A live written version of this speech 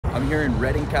I'm here in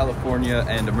Redding, California,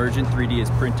 and Emergent 3D is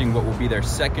printing what will be their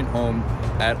second home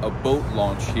at a boat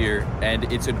launch here, and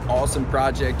it's an awesome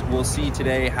project. We'll see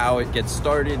today how it gets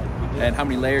started and how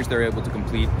many layers they're able to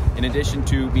complete, in addition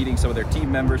to meeting some of their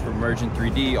team members from Emergent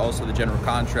 3D, also the general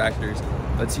contractors.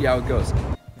 Let's see how it goes.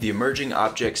 The Emerging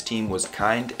Objects team was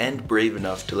kind and brave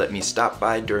enough to let me stop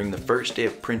by during the first day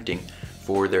of printing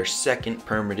for their second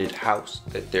permitted house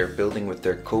that they're building with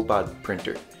their Cobod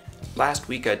printer. Last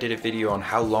week I did a video on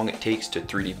how long it takes to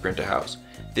 3D print a house.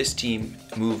 This team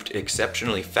moved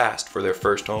exceptionally fast for their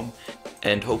first home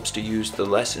and hopes to use the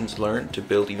lessons learned to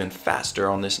build even faster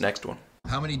on this next one.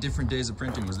 How many different days of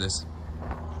printing was this?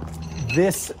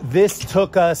 This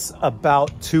took us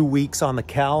about 2 weeks on the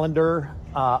calendar.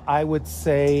 I would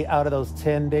say out of those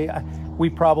 10 days, we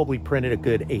probably printed a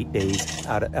good 8 days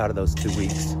out of those 2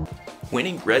 weeks.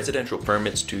 Winning residential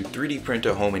permits to 3D print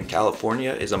a home in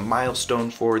California is a milestone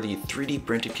for the 3D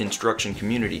printed construction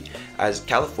community, as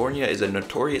California is a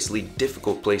notoriously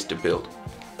difficult place to build.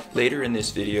 Later in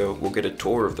this video, we'll get a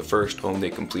tour of the first home they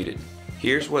completed.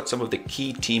 Here's what some of the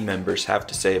key team members have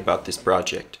to say about this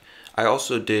project. I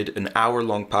also did an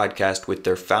hour-long podcast with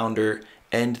their founder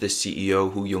and the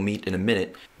CEO, who you'll meet in a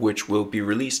minute, which will be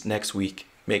released next week.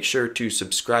 Make sure to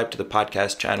subscribe to the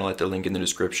podcast channel at the link in the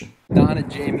description. Don and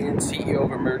Jamie, CEO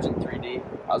of Emergent 3D.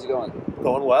 How's it going?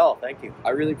 Going well, thank you.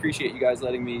 I really appreciate you guys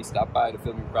letting me stop by to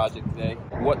film your project today.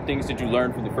 What things did you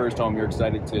learn from the first home you're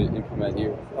excited to implement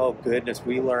here? Oh goodness,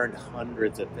 we learned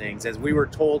hundreds of things. As we were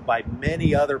told by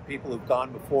many other people who've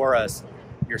gone before us,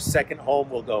 your second home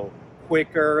will go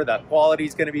quicker, the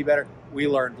quality's going to be better. We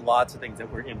learned lots of things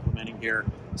that we're implementing here,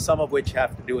 some of which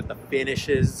have to do with the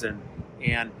finishes and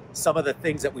some of the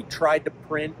things that we tried to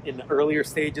print in the earlier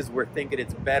stages. We're thinking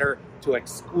it's better to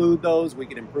exclude those. We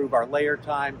can improve our layer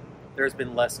time. There's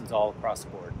been lessons all across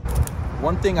the board.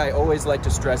 One thing I always like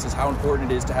to stress is how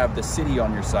important it is to have the city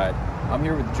on your side. I'm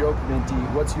here with Joe Minty.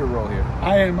 What's your role here?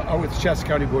 I am with Shasta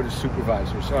County Board of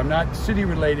Supervisors, so I'm not city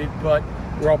related, but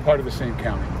we're all part of the same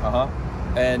county.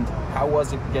 And how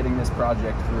was it getting this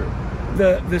project through?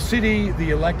 The city, the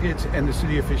electeds, and the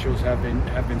city officials have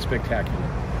been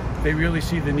spectacular. They really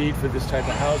see the need for this type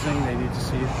of housing. They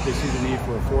see the need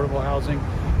for affordable housing.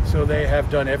 So they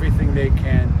have done everything they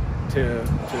can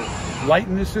to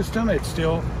lighten the system. It's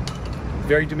still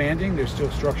very demanding. There's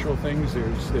still structural things,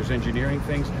 there's engineering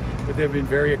things, but they've been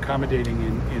very accommodating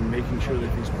in making sure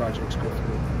that these projects go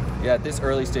through. Yeah, at this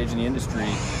early stage in the industry,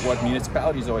 what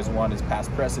municipalities always want is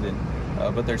past precedent,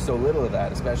 but there's so little of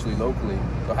that, especially locally.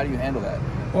 So how do you handle that?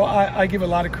 Well, I give a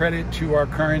lot of credit to our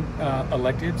current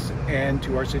electeds and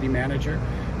to our city manager,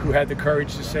 who had the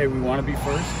courage to say we want to be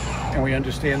first, and we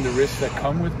understand the risks that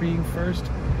come with being first,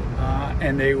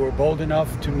 and they were bold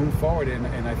enough to move forward,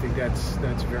 and I think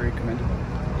that's very commendable.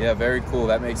 Yeah, very cool.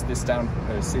 That makes this town,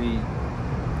 city,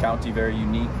 county very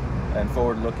unique and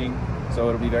forward-looking. So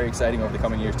it'll be very exciting over the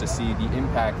coming years to see the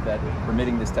impact that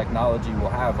permitting this technology will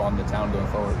have on the town going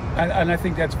forward. And I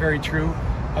think that's very true.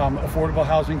 Affordable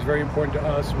housing is very important to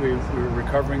us. We're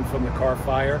recovering from the Carr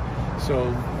fire, so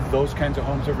those kinds of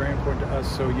homes are very important to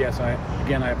us. So yes, I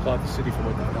applaud the city for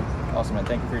what they've done. Awesome, man.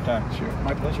 Thank you for your time. Sure,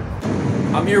 my pleasure.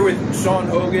 I'm here with Sean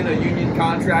Hogan, a union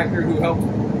contractor who helped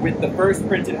with the first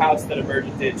printed house that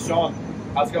Emergent did. Sean,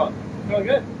 how's it going? Going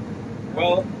good.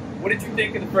 Well, what did you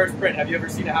think of the first print? Have you ever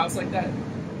seen a house like that?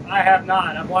 I have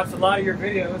not. I've watched a lot of your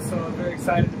videos, so I'm very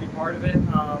excited to be part of it.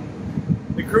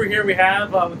 The crew here we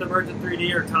have with Emergent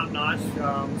 3D are top notch,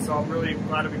 so I'm really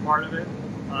glad to be part of it.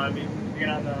 Being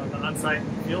on the on-site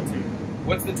field team.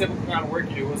 What's the typical kind of work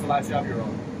you do? What was the last job you were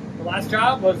on? The last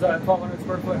job was a 1,200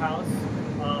 square foot house.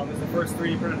 It was the first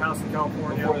 3D printed house in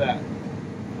California. Before that?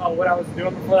 What I was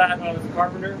doing before that, I was a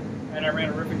carpenter, and I ran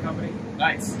a roofing company.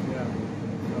 Nice. Yeah.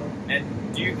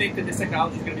 And do you think that this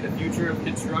technology is going to be the future of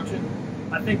construction?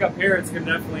 I think up here it's going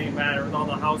to definitely matter with all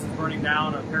the houses burning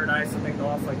down. Paradise, I think they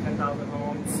lost like 10,000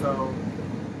 homes. So,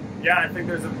 yeah, I think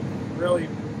there's a really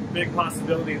big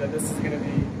possibility that this is going to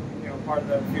be, part of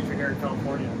the future here in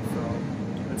California.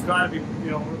 So, it's got to be,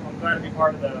 I'm glad to be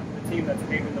part of the team that's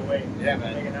paving the way. Yeah,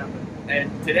 man. To make it happen.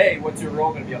 And today, what's your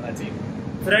role going to be on that team?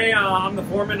 Today, I'm the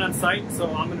foreman on site,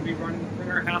 so I'm going to be running the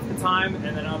printer half the time,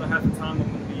 and then other half the time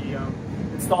I'm going to be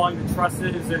installing the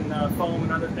trusses and foam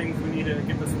and other things we need to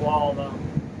get this wall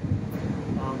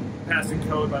passing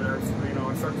code by our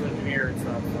structural engineer and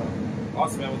stuff. So.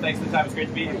 Awesome, man. Well, thanks for the time. It's great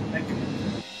to meet you. Thank you.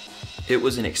 It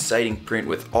was an exciting print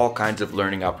with all kinds of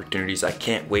learning opportunities I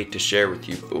can't wait to share with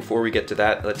you. But before we get to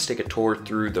that, let's take a tour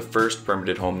through the first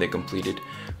permitted home they completed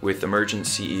with Emergent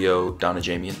CEO Donna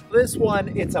Jamian. This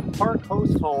one, it's a park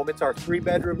host home. It's our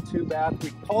 3-bedroom, 2-bath.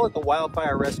 We call it the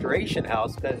Wildfire Restoration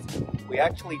House because we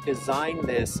actually designed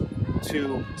this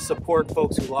to support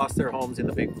folks who lost their homes in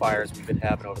the big fires we've been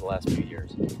having over the last few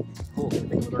years. Cool, can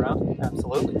we move around?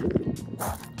 Absolutely.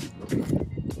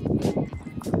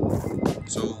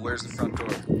 So where's the front door?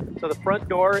 So the front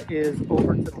door is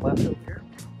over to the left over here.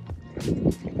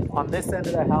 On this end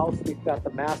of the house, we've got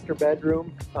the master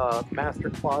bedroom, master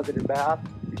closet and bath.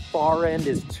 Far end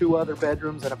is 2 other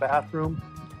bedrooms and a bathroom.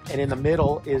 And in the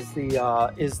middle is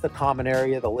the common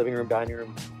area, the living room, dining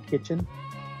room, kitchen.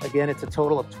 Again, it's a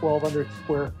total of 1,200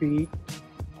 square feet.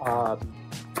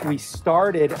 We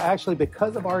started, actually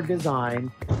because of our design,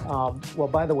 well,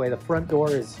 by the way, the front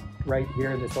door is right here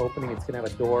in this opening. It's gonna have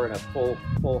a door and a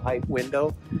full height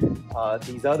window.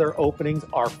 These other openings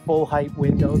are full height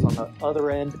windows. On the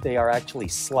other end, they are actually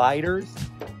sliders.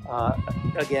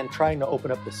 Again, trying to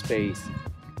open up the space.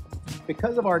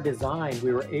 Because of our design,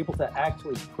 we were able to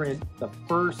actually print the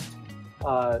first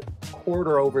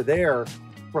quarter over there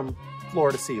from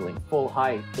floor to ceiling, full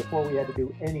height, before we had to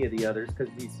do any of the others,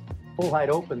 because these full height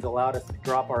opens allowed us to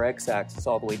drop our x-axis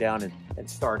all the way down and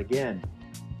start again.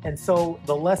 And so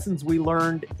the lessons we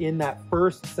learned in that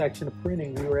first section of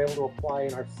printing, we were able to apply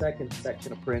in our second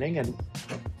section of printing. And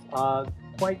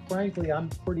quite frankly, I'm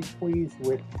pretty pleased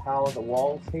with how the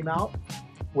walls came out.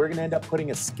 We're gonna end up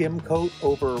putting a skim coat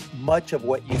over much of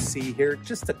what you see here,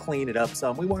 just to clean it up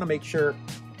some. We wanna make sure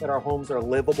that our homes are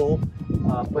livable.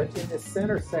 But in the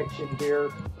center section here,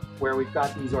 where we've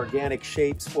got these organic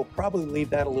shapes, we'll probably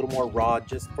leave that a little more raw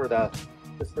just for the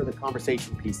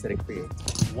conversation piece that it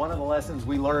creates. One of the lessons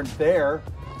we learned there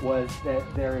was that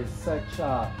there is such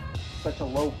a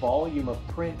low volume of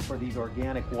print for these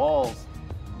organic walls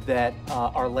that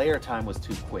our layer time was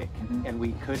too quick, and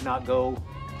we could not go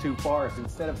too far. So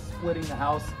instead of splitting the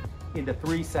house into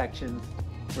 3 sections,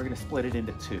 we're going to split it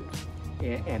into 2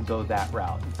 and go that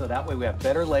route. And so that way we have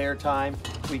better layer time.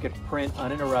 We could print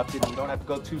uninterrupted. We don't have to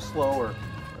go too slow, or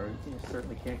you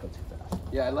certainly can't go too fast.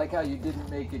 Yeah, I like how you didn't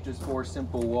make it just 4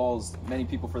 simple walls. Many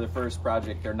people for their first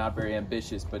project are not very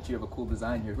ambitious, but you have a cool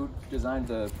design here. Who designed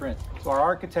the print? So our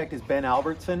architect is Ben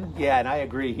Albertson. Yeah, and I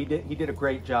agree. He did a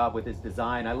great job with his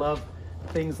design. I love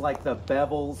things like the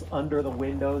bevels under the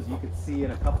windows. You can see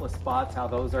in a couple of spots how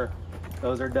those are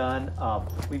done.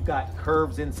 We've got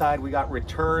curves inside. We got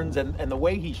returns, and the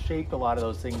way he shaped a lot of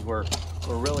those things were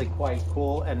really quite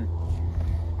cool. And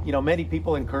you know, many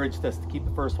people encouraged us to keep the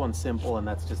first one simple, and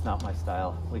that's just not my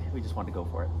style. We just wanted to go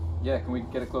for it. Yeah, can we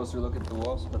get a closer look at the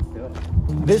walls? Let's do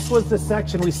it. This was the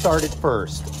section we started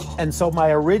first. And so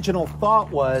my original thought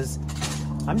was,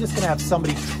 I'm just gonna have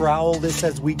somebody trowel this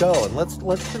as we go, and let's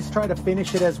just try to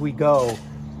finish it as we go.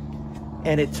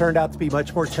 And it turned out to be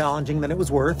much more challenging than it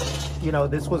was worth. You know,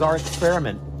 this was our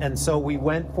experiment, and so we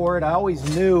went for it. I always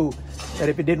knew that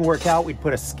if it didn't work out, we'd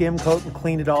put a skim coat and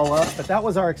clean it all up, but that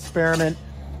was our experiment.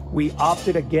 We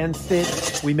opted against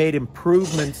it. We made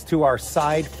improvements to our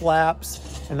side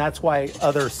flaps, and that's why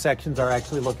other sections are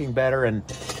actually looking better.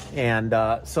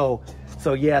 So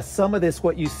yeah, some of this,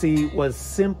 what you see, was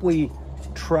simply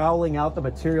troweling out the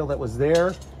material that was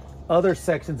there. Other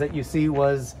sections that you see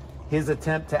was his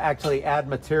attempt to actually add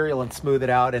material and smooth it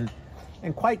out, and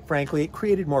quite frankly, it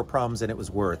created more problems than it was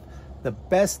worth. The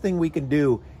best thing we can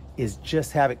do is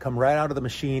just have it come right out of the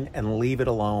machine and leave it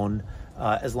alone,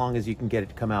 as long as you can get it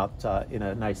to come out in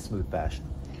a nice, smooth fashion.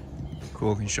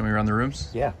 Cool. Can you show me around the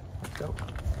rooms? Yeah, let's go.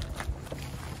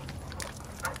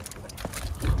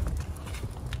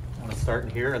 Want to start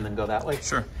in here and then go that way?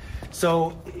 Sure.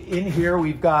 So in here,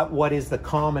 we've got what is the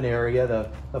common area.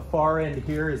 The far end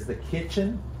here is the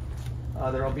kitchen.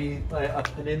 There'll be a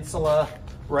peninsula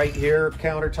right here,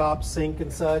 countertop, sink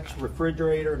and such,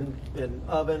 refrigerator and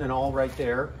oven and all right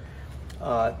there.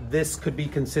 This could be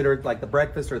considered like the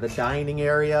breakfast or the dining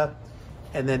area.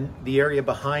 And then the area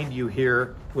behind you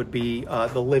here would be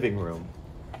the living room.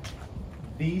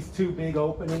 These 2 big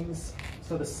openings,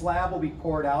 so the slab will be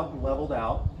poured out and leveled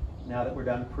out now that we're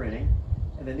done printing.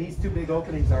 And then these 2 big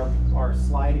openings are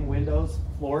sliding windows,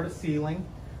 floor to ceiling.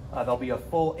 There'll be a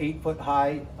full 8-foot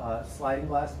high sliding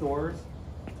glass doors.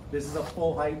 This is a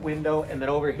full height window, and then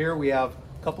over here we have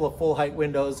a couple of full height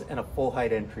windows and a full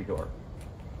height entry door.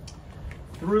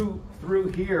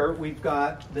 Through here, we've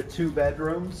got the 2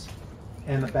 bedrooms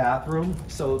and the bathroom.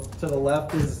 So to the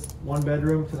left is 1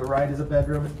 bedroom, to the right is a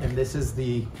bedroom, and this is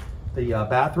the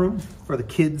bathroom for the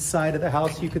kids' side of the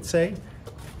house, you could say.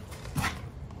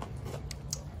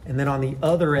 And then on the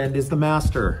other end is the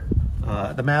master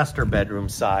the master bedroom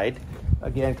side.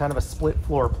 Again, kind of a split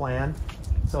floor plan.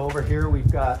 So over here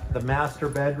we've got the master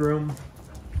bedroom,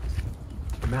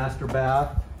 the master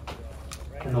bath,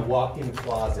 and the walk-in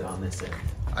closet on this end.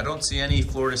 I don't see any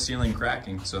floor to ceiling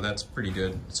cracking, so that's pretty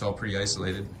good. It's all pretty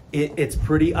isolated. It's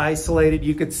pretty isolated.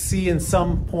 You could see in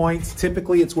some points,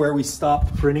 typically it's where we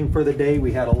stopped printing for the day.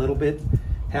 We had a little bit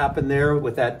happen there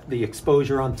with the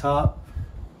exposure on top.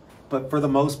 But for the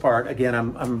most part, again,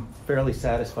 I'm fairly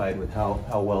satisfied with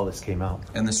how well this came out.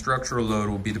 And the structural load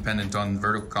will be dependent on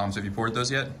vertical columns. Have you poured those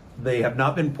yet? They have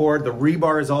not been poured. The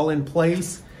rebar is all in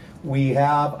place.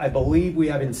 I believe we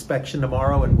have inspection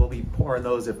tomorrow, and we'll be pouring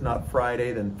those, if not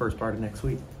Friday, then first part of next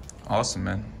week. Awesome,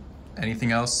 man.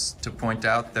 Anything else to point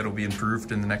out that'll be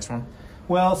improved in the next one?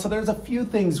 Well, so there's a few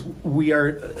things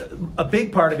a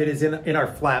big part of it is in our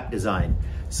flap design.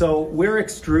 So we're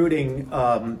extruding,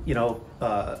 a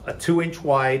 2-inch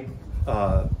wide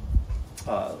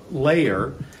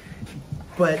layer,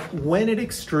 but when it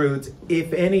extrudes,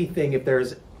 if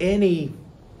there's any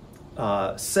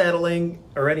settling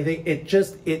or anything,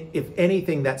 if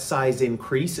anything, that size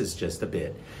increases just a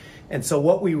bit. And so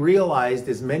what we realized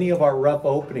is many of our rough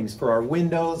openings for our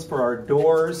windows, for our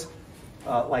doors,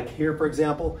 like here, for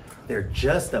example, they're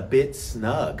just a bit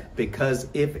snug, because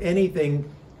if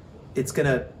anything, it's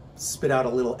gonna spit out a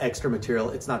little extra material.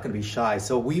 It's not gonna be shy.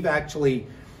 So we've actually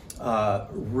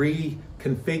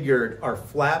reconfigured our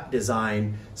flap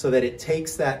design so that it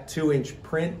takes that 2-inch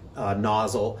print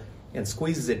nozzle and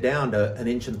squeezes it down to 1.75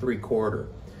 inches,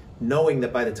 knowing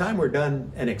that by the time we're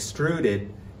done and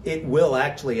extruded, it will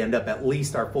actually end up at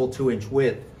least our full 2-inch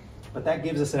width, but that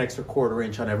gives us an extra 1/4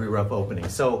 inch on every rough opening.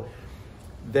 So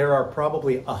there are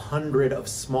probably 100 of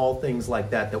small things like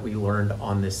that we learned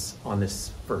on this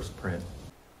first print.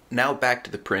 Now back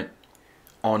to the print.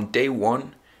 On day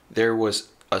one, there was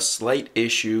a slight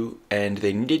issue and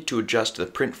they needed to adjust the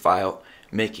print file,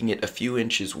 making it a few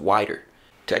inches wider.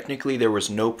 Technically there was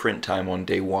no print time on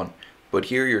day one, but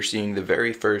here you're seeing the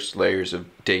very first layers of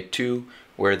day two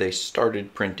where they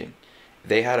started printing.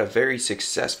 They had a very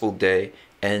successful day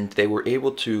and they were able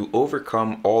to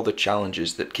overcome all the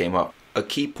challenges that came up. A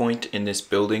key point in this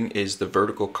building is the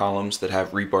vertical columns that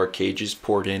have rebar cages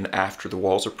poured in after the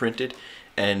walls are printed,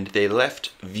 and they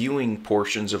left viewing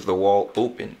portions of the wall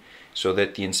open so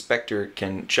that the inspector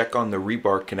can check on the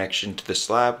rebar connection to the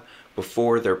slab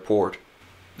before they're poured.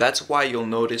 That's why you'll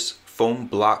notice foam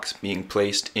blocks being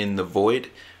placed in the void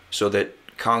so that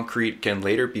concrete can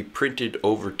later be printed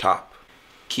over top.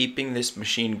 Keeping this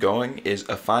machine going is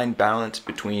a fine balance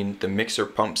between the mixer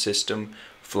pump system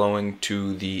flowing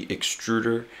to the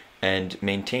extruder and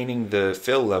maintaining the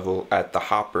fill level at the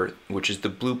hopper, which is the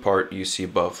blue part you see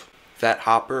above. That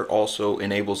hopper also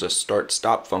enables a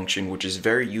start-stop function, which is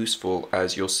very useful,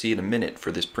 as you'll see in a minute,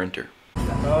 for this printer.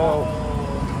 Oh.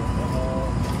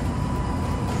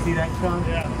 See that, Sean?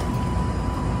 Yeah.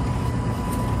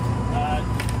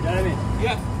 Jeremy?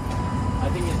 Yeah. I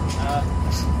think it's not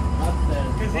the...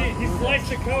 Because he sliced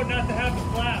the code not to have the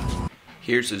flap.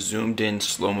 Here's a zoomed-in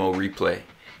slow-mo replay.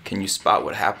 Can you spot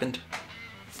what happened?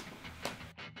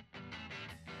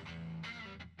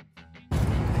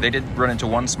 They did run into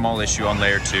one small issue on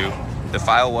layer 2. The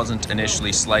file wasn't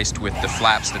initially sliced with the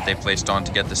flaps that they placed on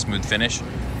to get the smooth finish,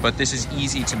 but this is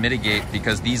easy to mitigate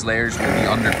because these layers will be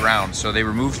underground. So they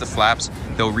removed the flaps,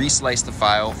 they'll reslice the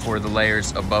file for the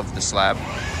layers above the slab,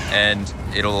 and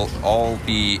it'll all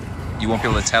be, you won't be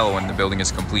able to tell when the building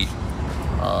is complete.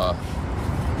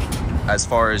 As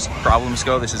far as problems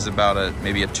go, this is about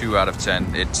maybe a 2 out of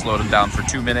 10. It slowed them down for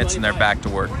 2 minutes and they're back to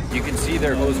work. You can see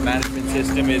their hose management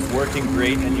system is working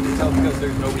great, and you can tell because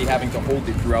there's nobody having to hold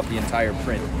it throughout the entire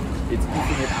print. It's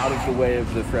keeping it out of the way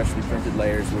of the freshly printed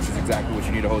layers, which is exactly what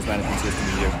you need a hose management system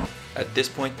to do. At this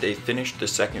point, they finished the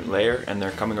second layer and they're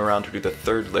coming around to do the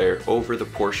third layer over the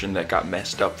portion that got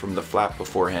messed up from the flap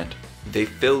beforehand. They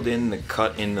filled in the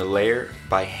cut in the layer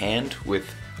by hand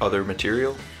with other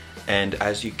material, and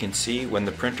as you can see, when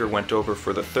the printer went over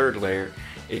for the third layer,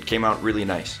 it came out really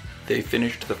nice. They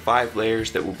finished the 5 layers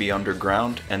that will be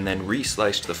underground and then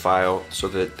resliced the file so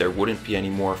that there wouldn't be any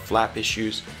more flap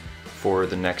issues for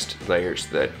the next layers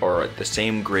that are at the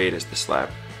same grade as the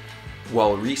slab.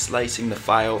 While reslicing the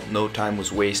file, no time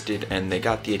was wasted and they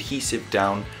got the adhesive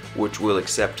down, which will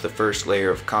accept the first layer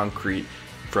of concrete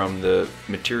from the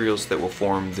materials that will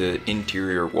form the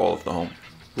interior wall of the home.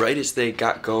 Right as they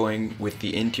got going with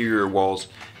the interior walls,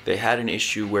 they had an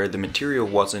issue where the material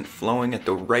wasn't flowing at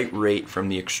the right rate from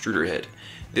the extruder head.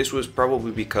 This was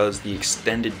probably because the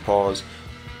extended pause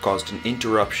caused an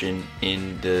interruption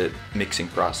in the mixing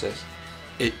process.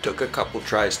 It took a couple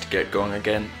tries to get going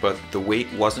again, but the wait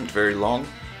wasn't very long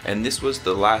and this was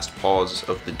the last pause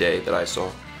of the day that I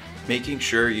saw. Making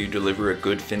sure you deliver a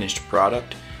good finished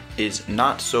product is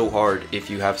not so hard if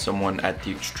you have someone at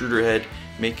the extruder head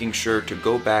making sure to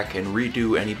go back and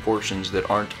redo any portions that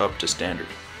aren't up to standard.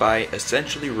 By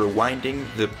essentially rewinding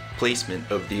the placement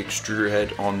of the extruder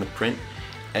head on the print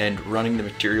and running the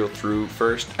material through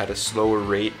first at a slower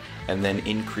rate and then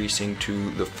increasing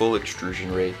to the full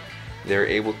extrusion rate, they're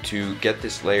able to get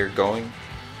this layer going,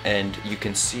 and you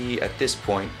can see at this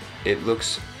point it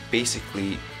looks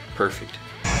basically perfect.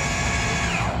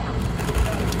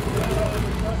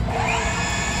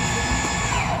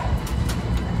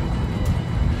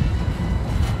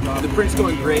 The print's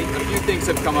going great. A few things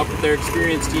have come up. Their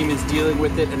experienced team is dealing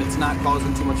with it, and it's not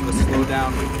causing too much of a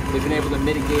slowdown. They've been able to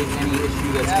mitigate any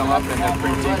issue that's come up, and they're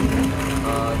printing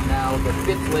now the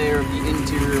 5th layer of the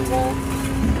interior wall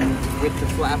with the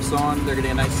flaps on. They're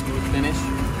getting a nice smooth finish,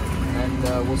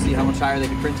 and we'll see how much higher they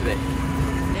can print today.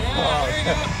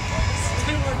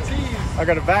 I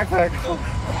got a backpack.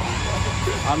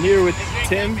 I'm here with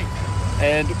Tim,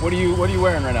 and what are you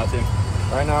wearing right now, Tim?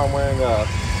 Right now I'm wearing a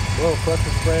little pressure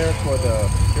sprayer for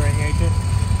the curing agent.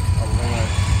 I'm going to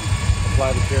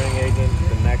apply the curing agent to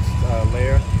the next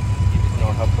layer, and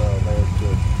it'll help the layers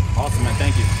good. Awesome, man.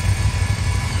 Thank you.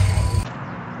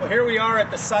 Well, here we are at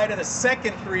the site of the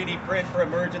second 3D print for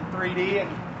Emergent 3D, and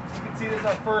you can see this is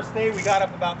our first day. We got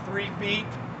up about 3 feet.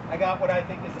 I got what I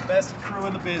think is the best crew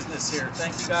in the business here.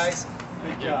 Thank you, guys.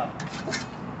 Good job.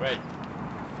 Great.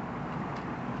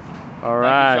 All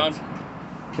right.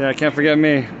 Yeah, can't forget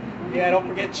me. Yeah, don't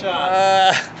forget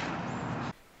Sean.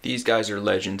 These guys are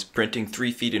legends. Printing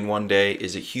 3 feet in one day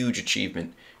is a huge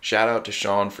achievement. Shout out to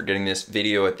Sean for getting this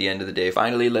video at the end of the day.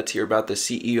 Finally, let's hear about the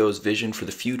CEO's vision for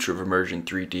the future of Emergent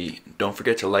 3D. Don't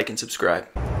forget to like and subscribe.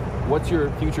 What's your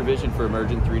future vision for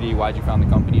Emergent 3D? Why'd you found the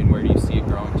company, and where do you see it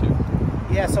growing to?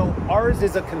 Yeah, so ours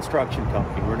is a construction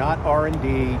company. We're not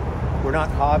R&D. We're not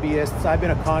hobbyists. I've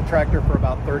been a contractor for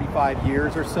about 35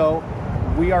 years or so.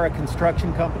 We are a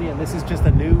construction company, and this is just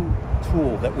a new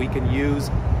tool that we can use.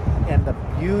 And the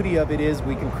beauty of it is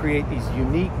we can create these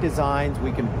unique designs.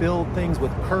 We can build things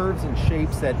with curves and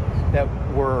shapes that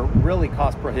were really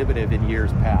cost prohibitive in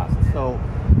years past. So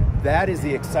that is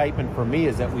the excitement for me,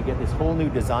 is that we get this whole new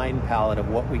design palette of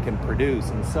what we can produce.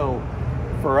 And so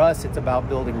for us, it's about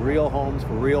building real homes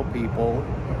for real people.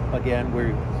 Again,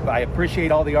 I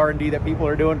appreciate all the R&D that people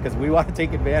are doing, because we want to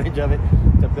take advantage of it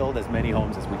to build as many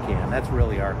homes as we can. That's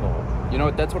really our goal. You know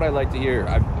what, that's what I like to hear.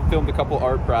 I've filmed a couple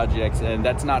art projects, and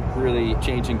that's not really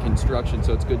changing construction,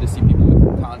 so it's good to see people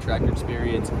with contractor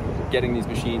experience getting these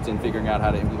machines and figuring out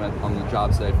how to implement on the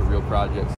job site for real projects.